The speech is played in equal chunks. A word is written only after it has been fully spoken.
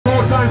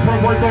times from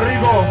Puerto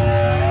Rico.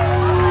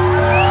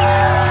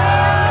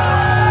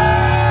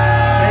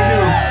 Thank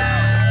you.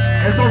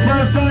 It's our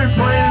first time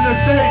playing in the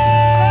States.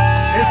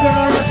 It's an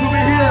honor to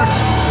be here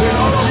with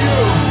all of you.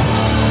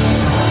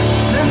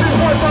 This is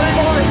Puerto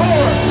Rico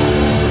hardcore.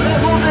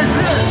 Let's move this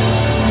shit.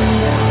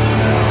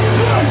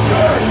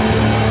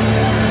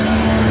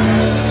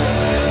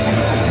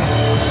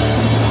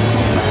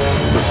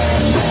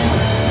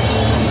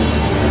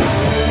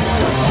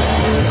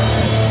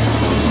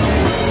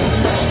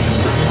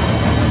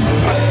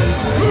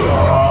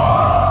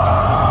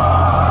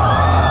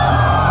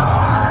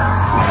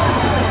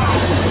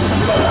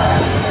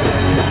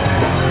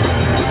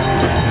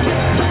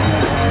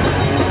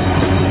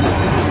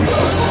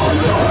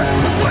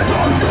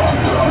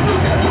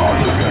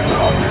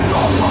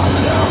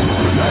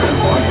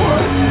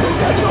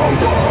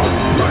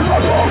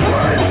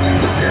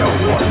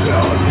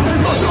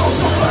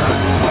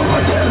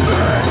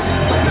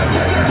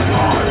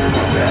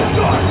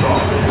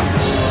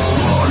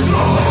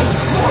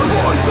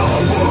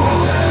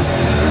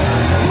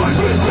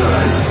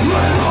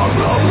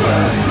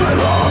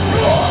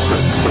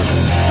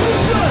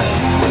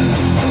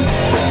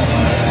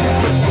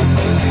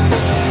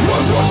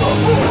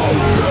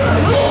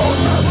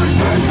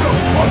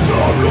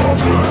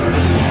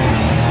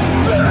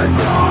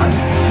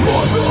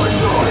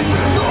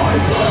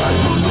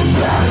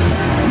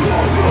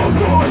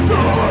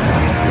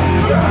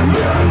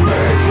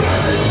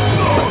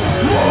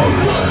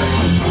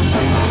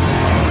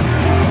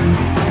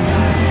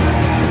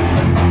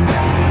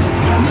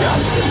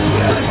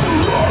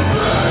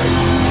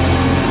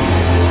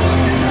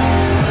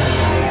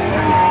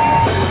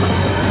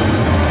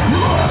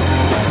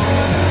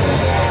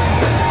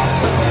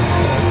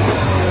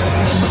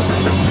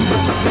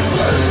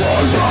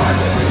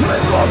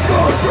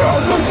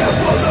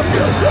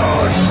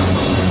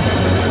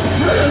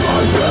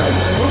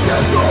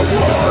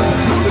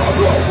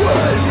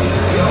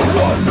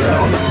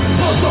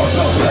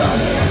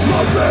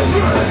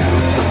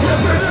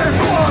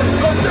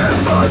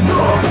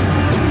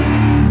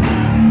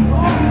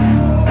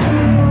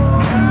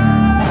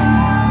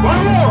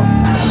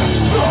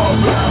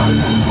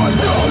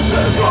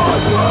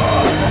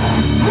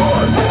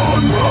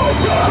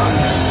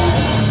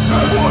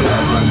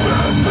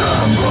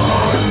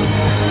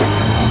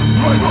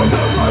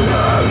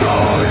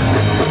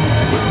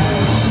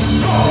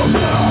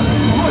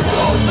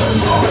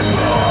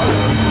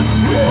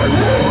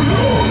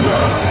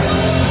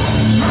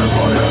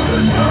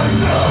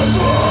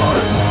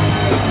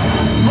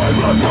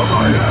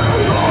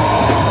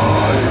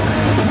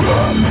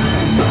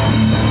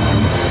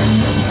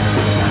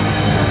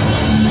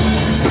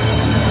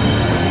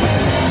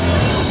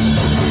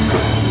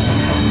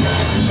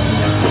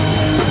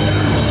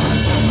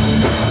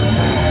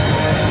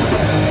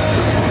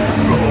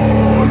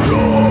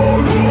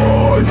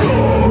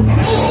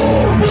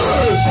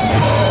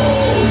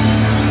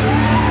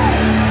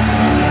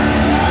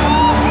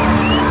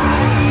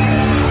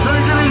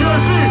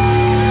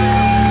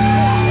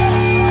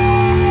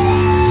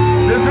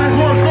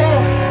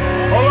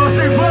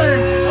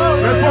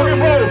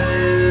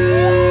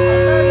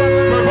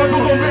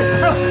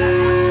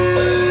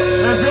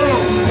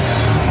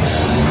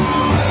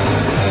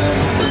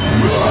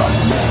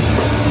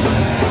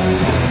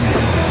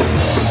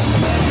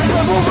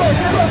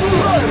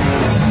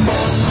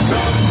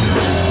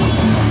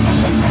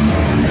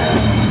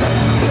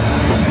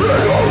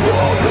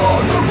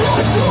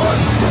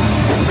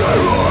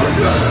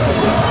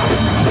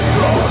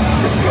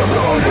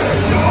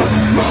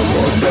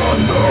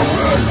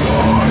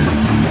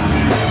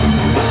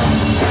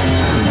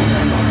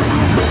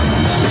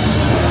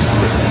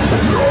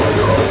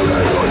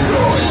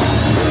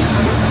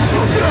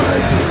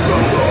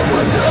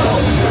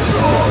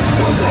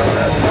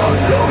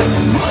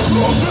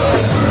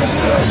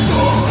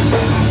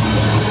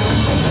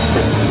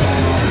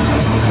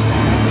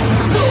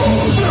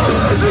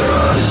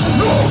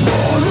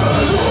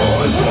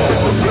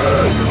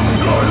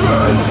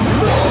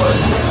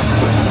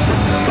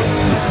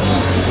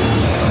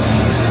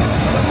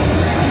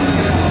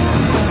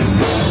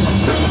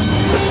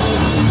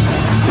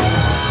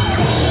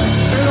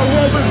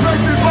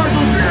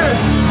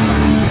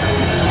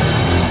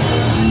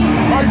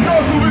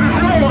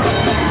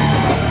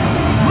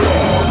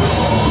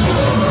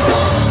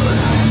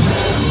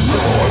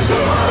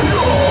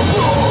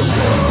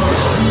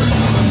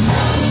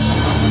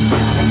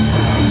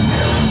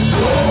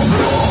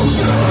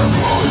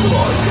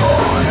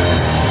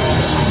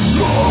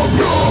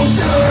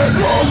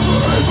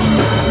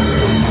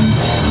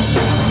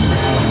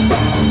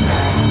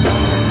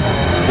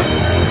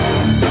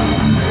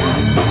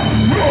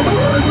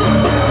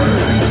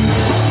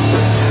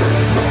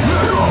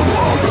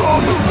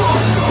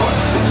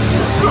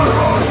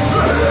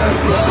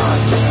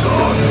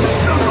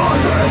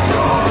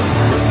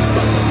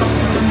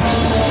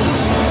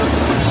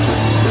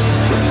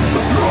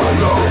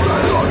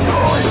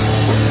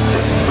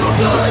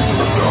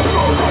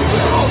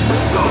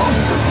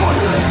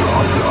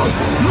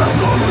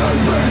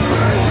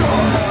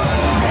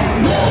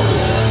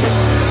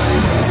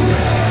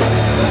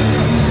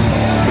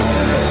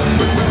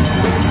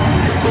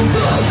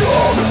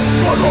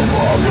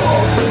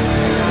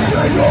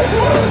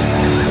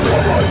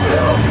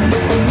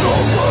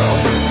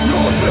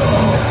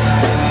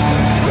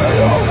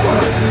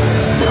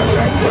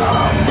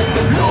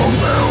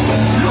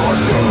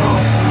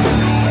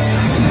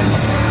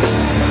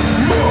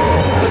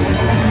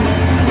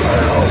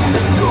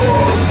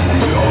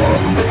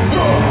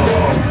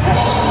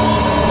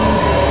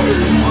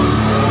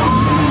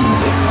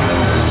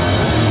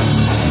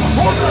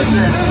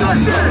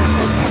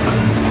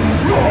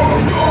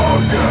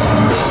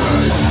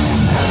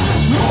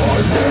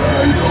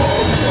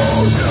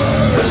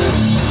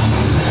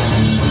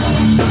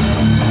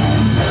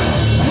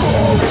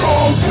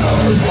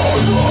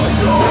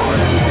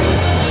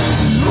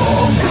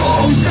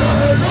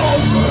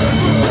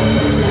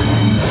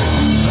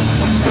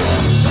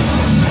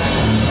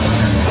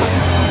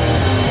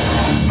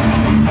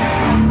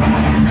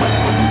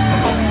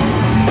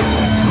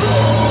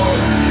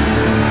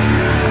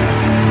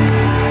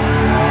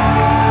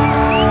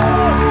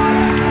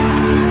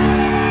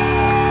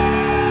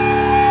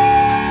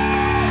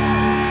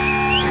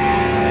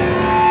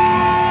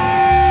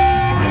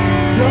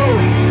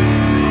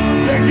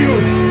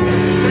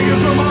 Thank you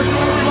so much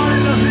for everybody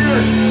that's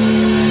here.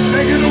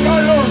 Thank you to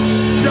Mayo.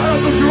 Shout out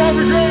to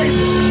Brigade.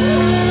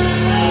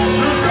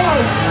 Let's go.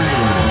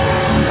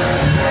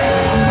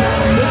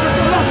 This is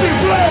a lasting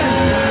play.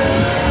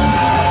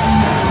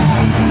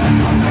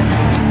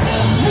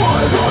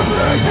 Why not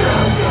make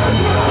it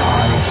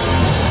tonight?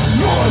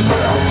 Not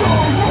have no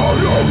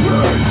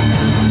royalty.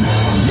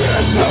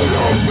 It's how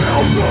you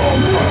feel the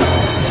way.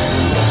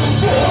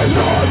 Why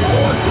not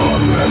want to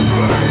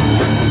live?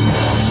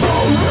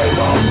 Only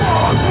the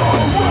path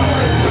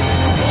away.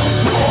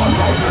 One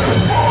of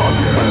this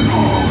fucking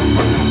home.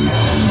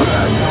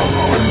 There's no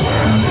one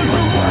where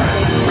you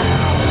went.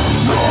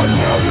 Not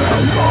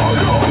living on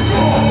your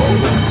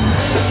gold.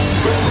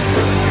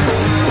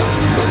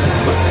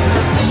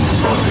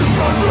 Nothing's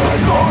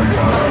nothing on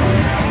you.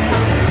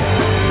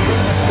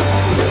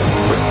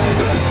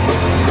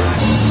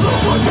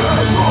 Look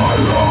within my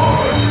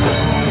life.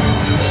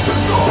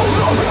 It's all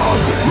about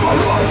my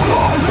life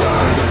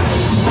blinded.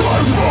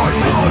 I'm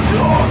fighting on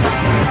top.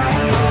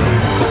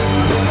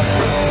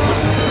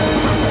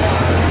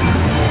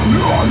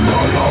 I'm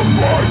not a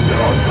fight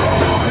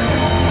outside.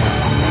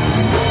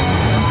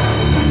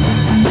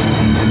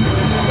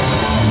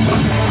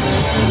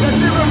 Let's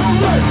give it a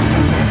way.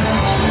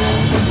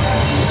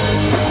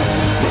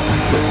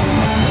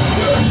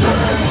 This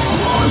is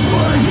my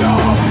way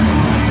now.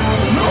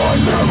 I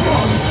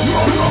never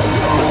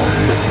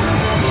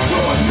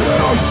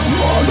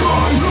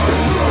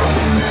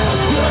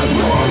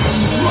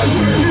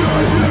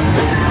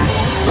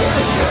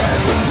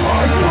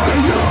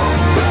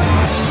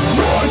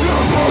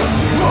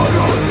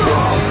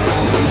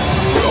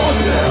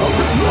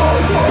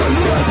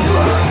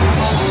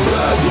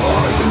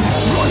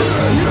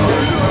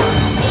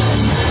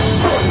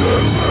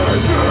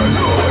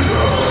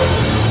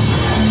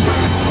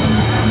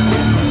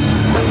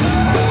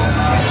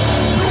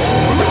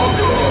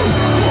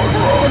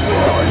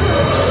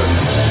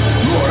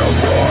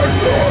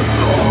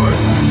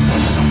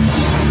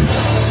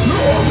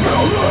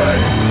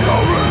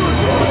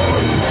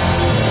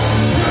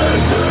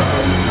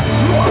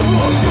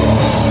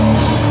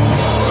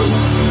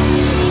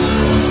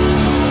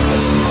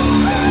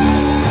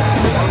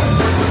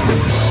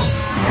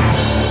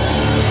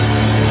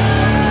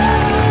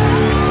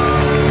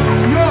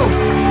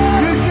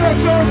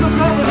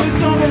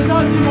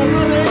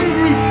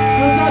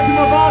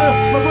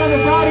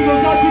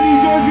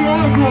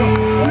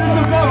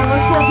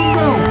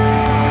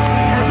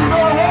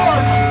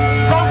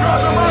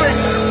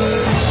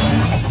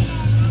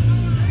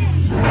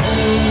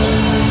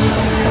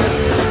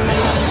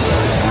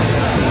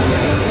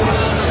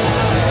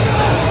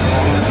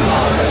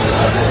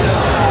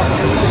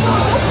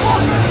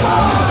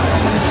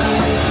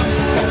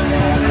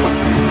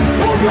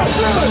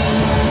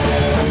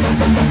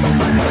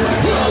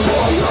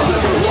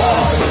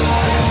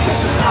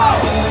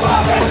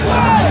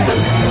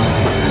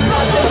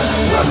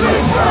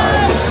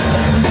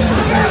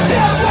Let's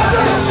go!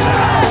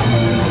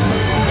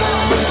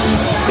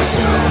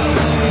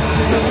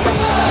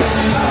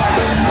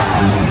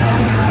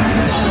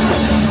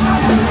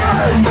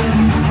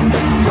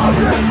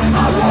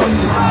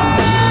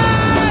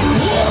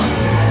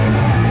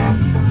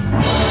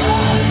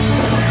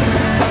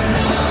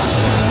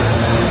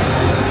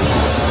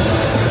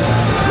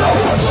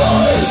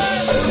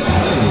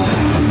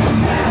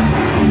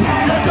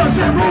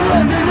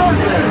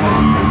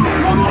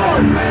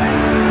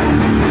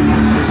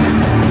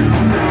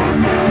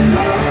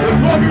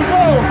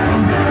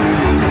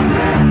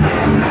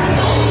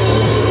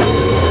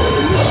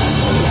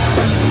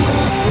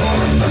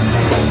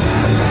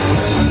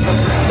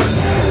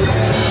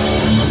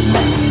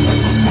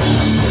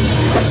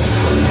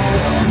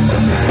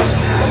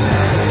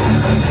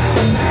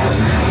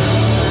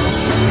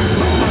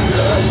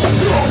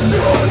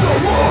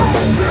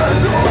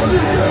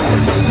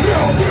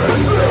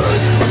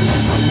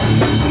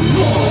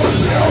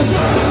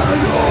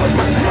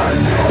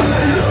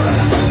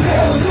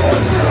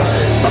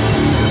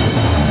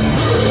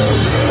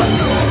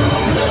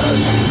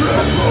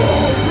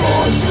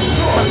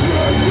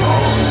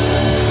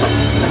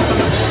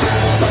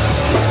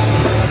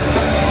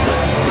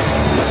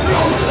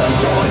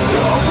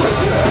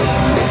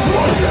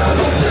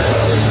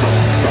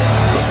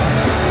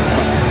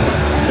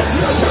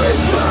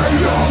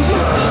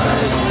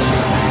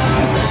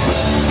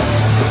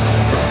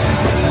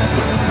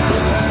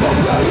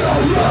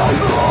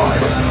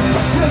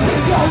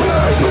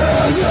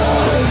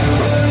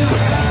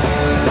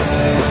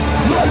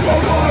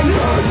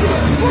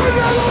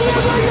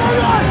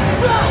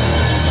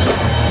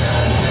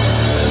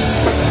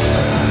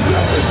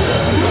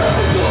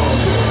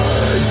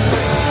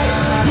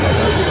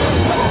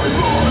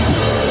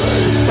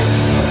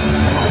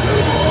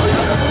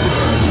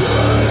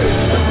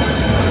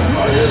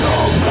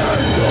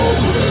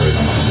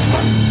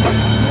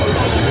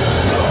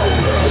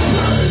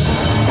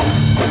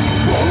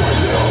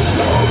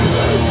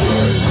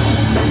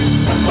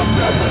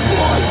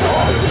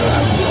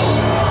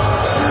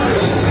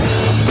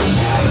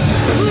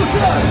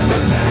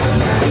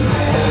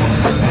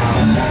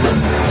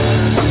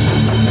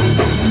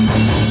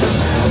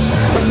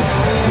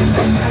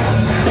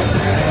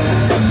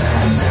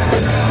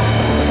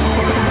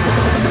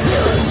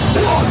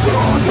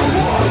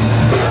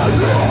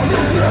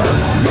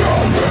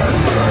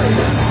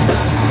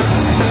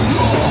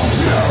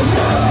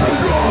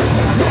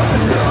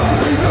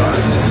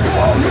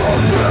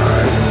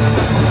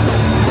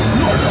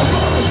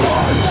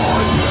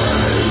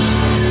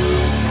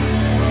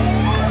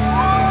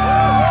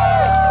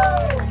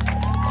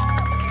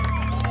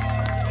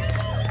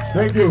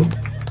 Thank you.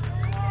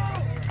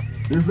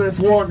 This next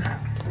one is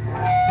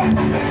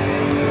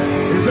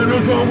a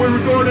new song we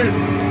recorded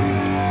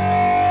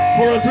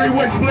for a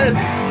 3-way split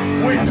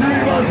with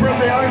 3 of us from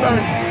the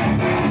island.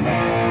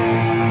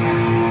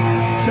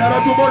 Shout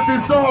out to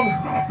Martin's song.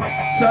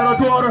 Shout out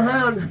to Outer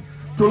Hand,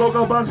 to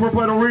local bands from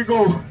Puerto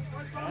Rico.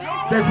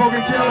 They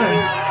fucking kill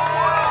it.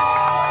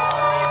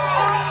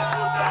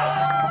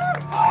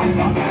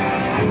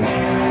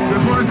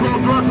 This one is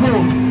called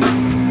Dreadful.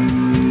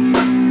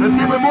 Let's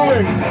keep it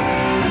moving.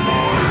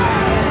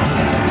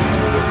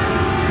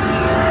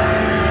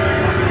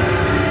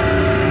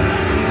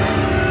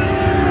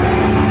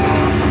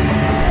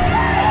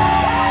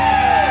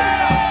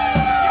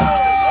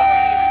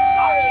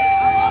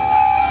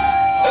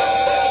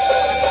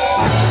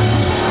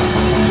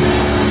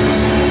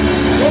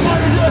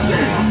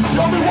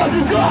 Show me what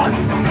you got!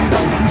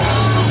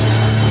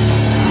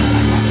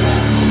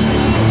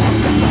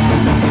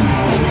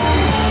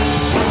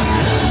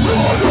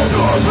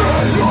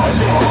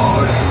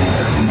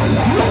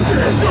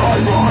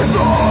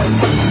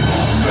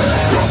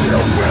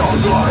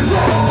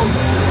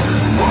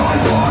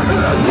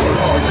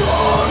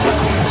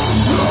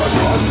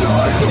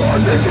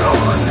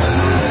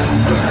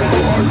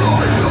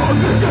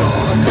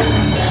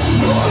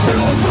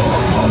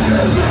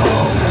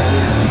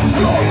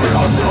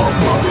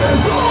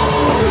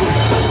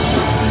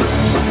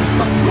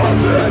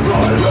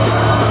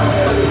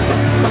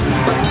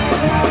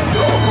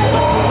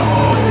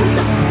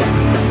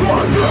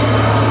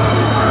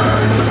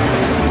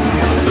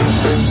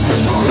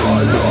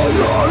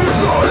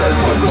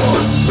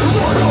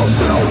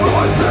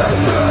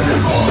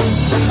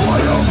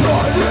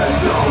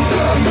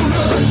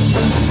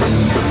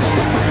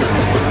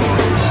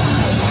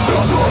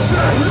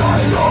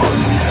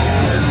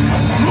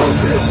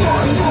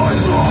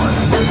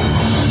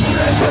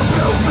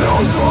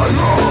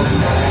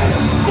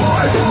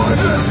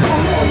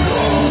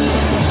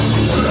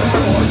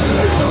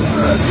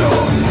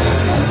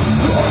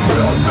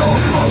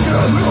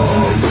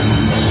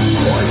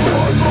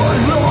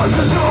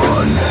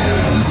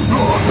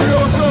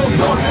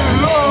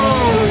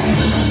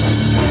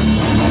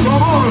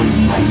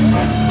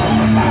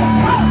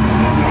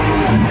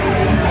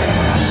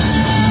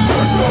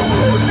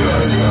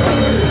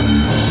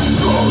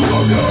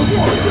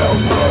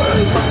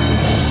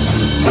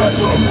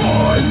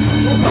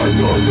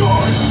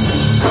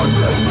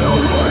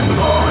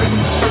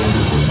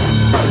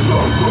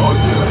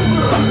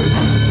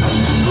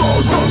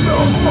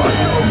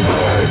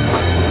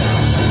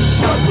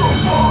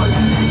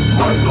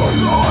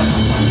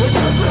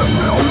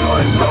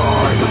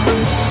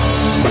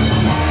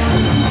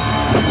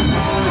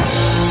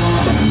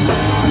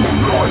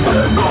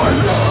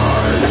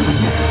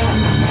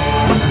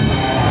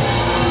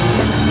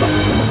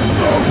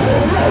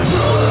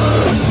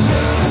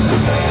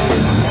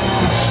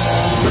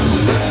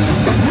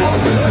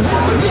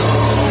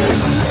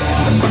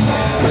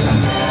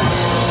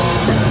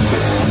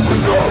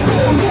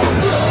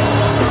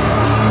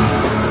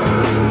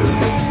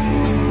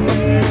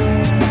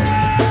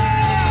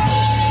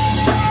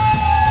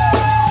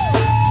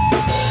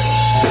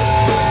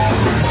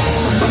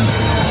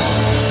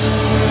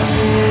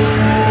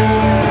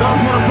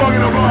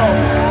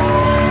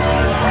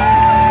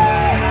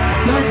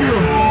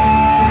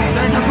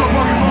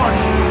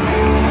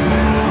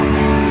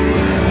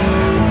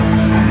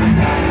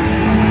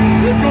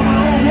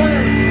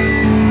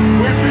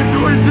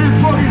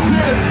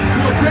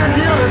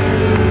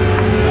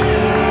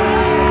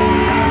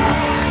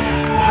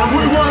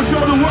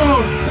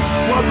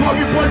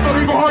 Puerto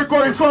Rico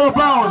hardcore is all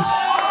about.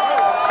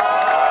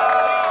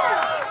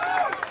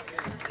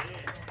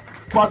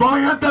 Para toda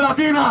mi gente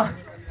latina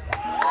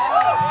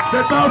de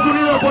Estados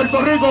Unidos,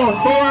 Puerto Rico,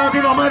 toda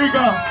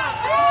Latinoamérica.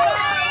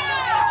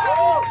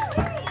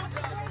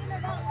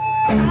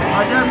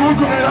 Aquí hay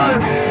mucho que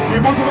dar y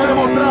mucho que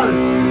demostrar.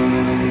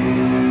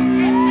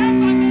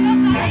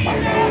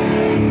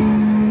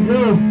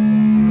 Yo,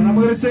 and I'm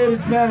gonna say it in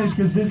Spanish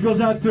because this goes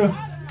out to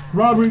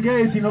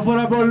Brigade. Si no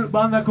fuera por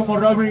bandas como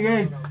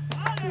Brigade,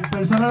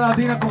 personas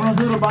latinas como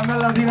nosotros,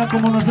 bandas latinas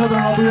como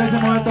nosotros, no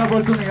tuviésemos estas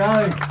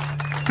oportunidades.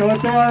 Todo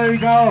esto va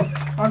dedicado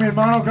a mi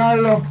hermano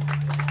Carlos,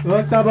 todo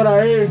está por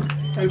ahí,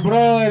 el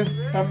brother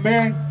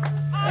también,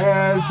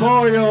 el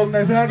pollo,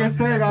 donde sea que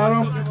esté,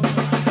 cabrón.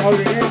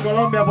 Brigade,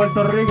 Colombia,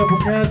 Puerto Rico,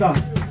 puñeta,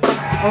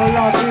 todos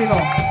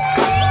latinos.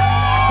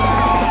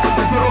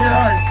 Eso es lo que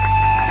hay.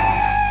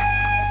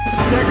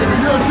 Take it to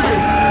Jersey.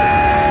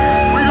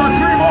 We got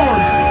 3 more.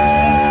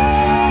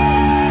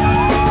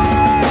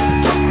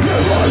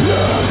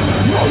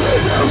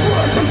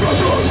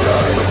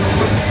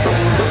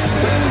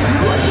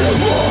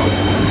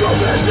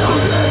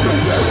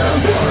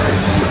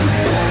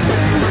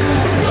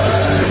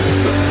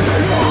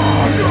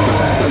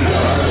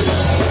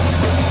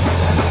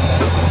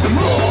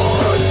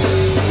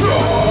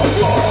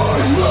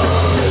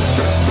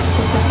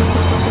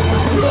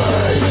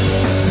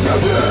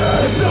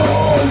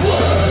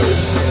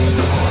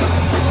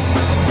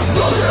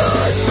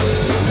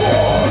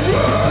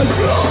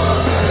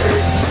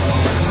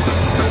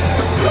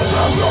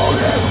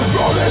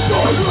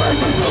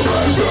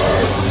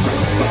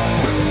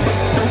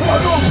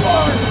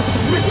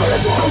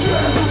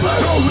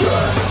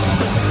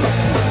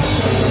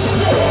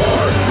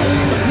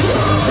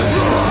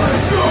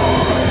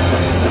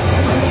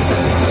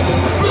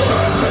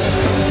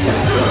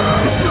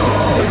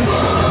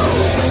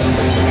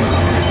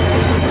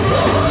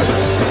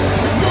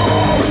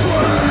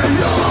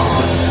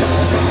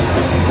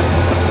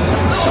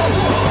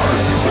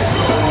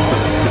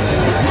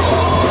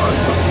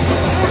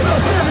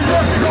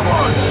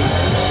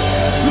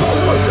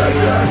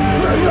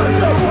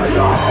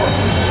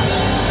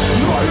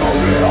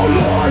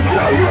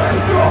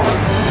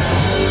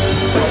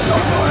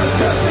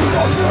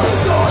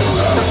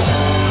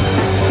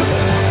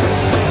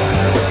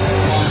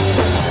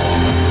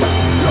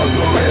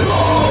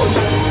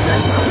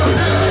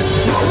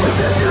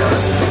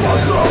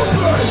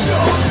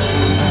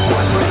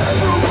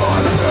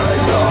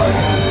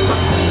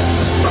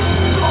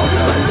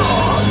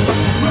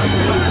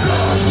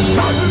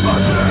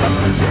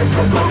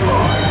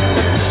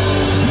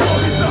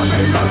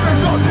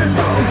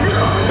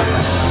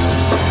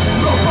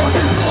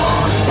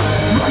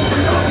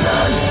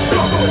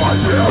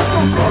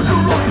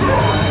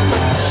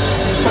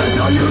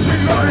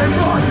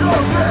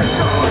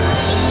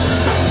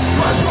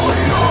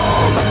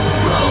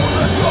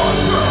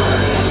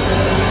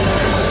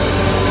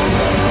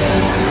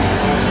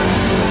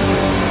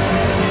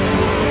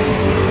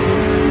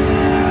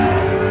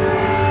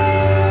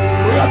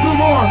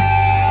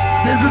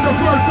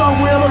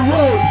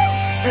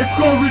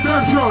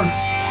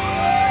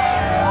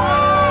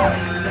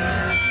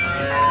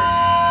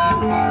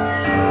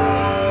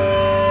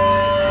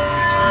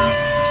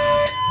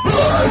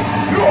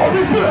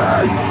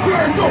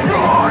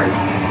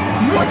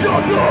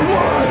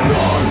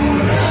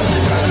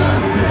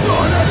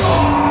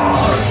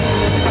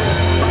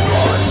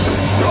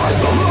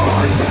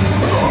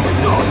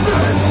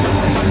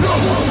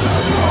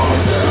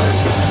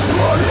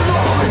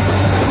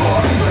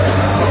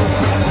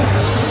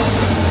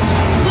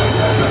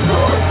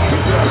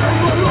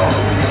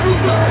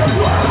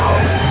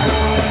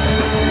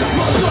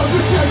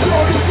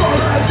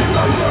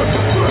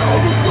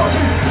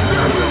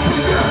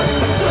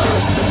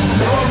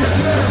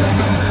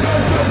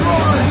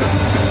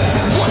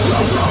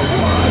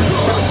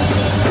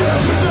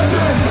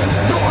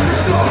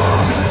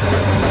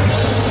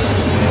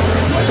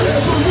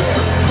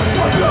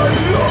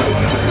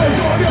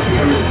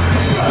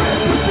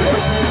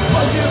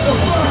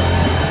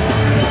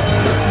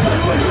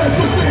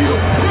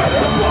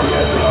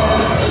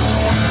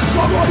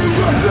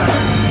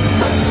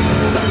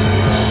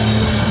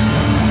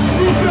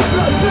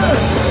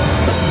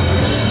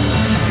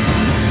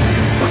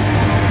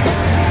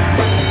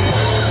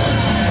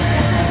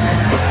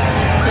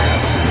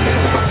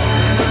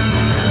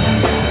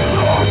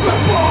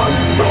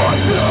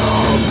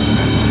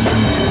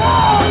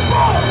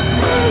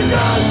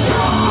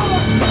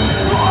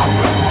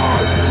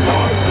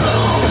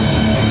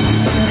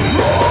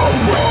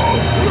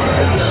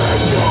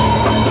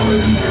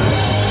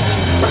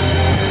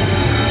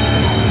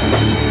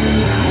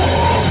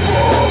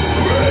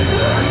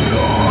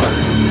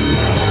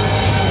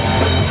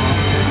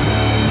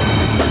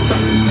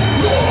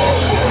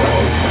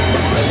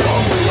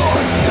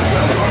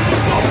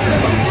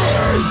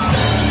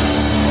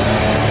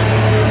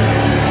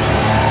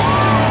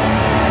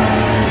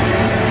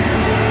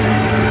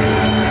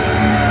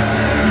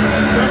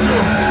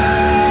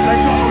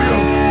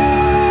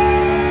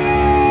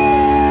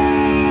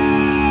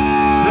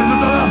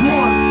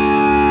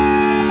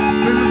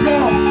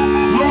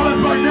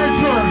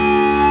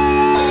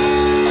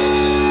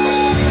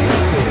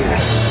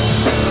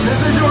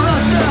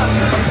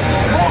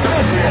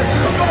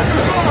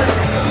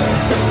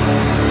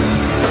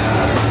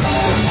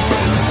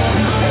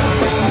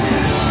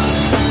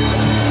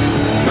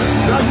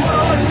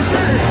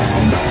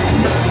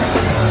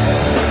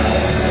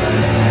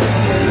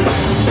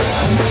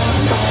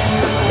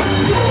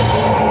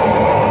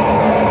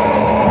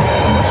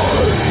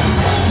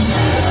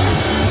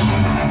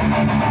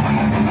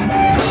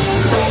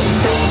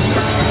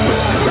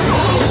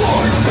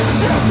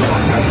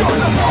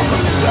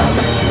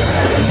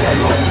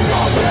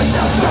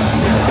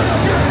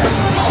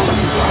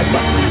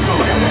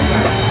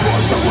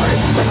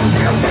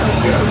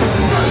 Yeah.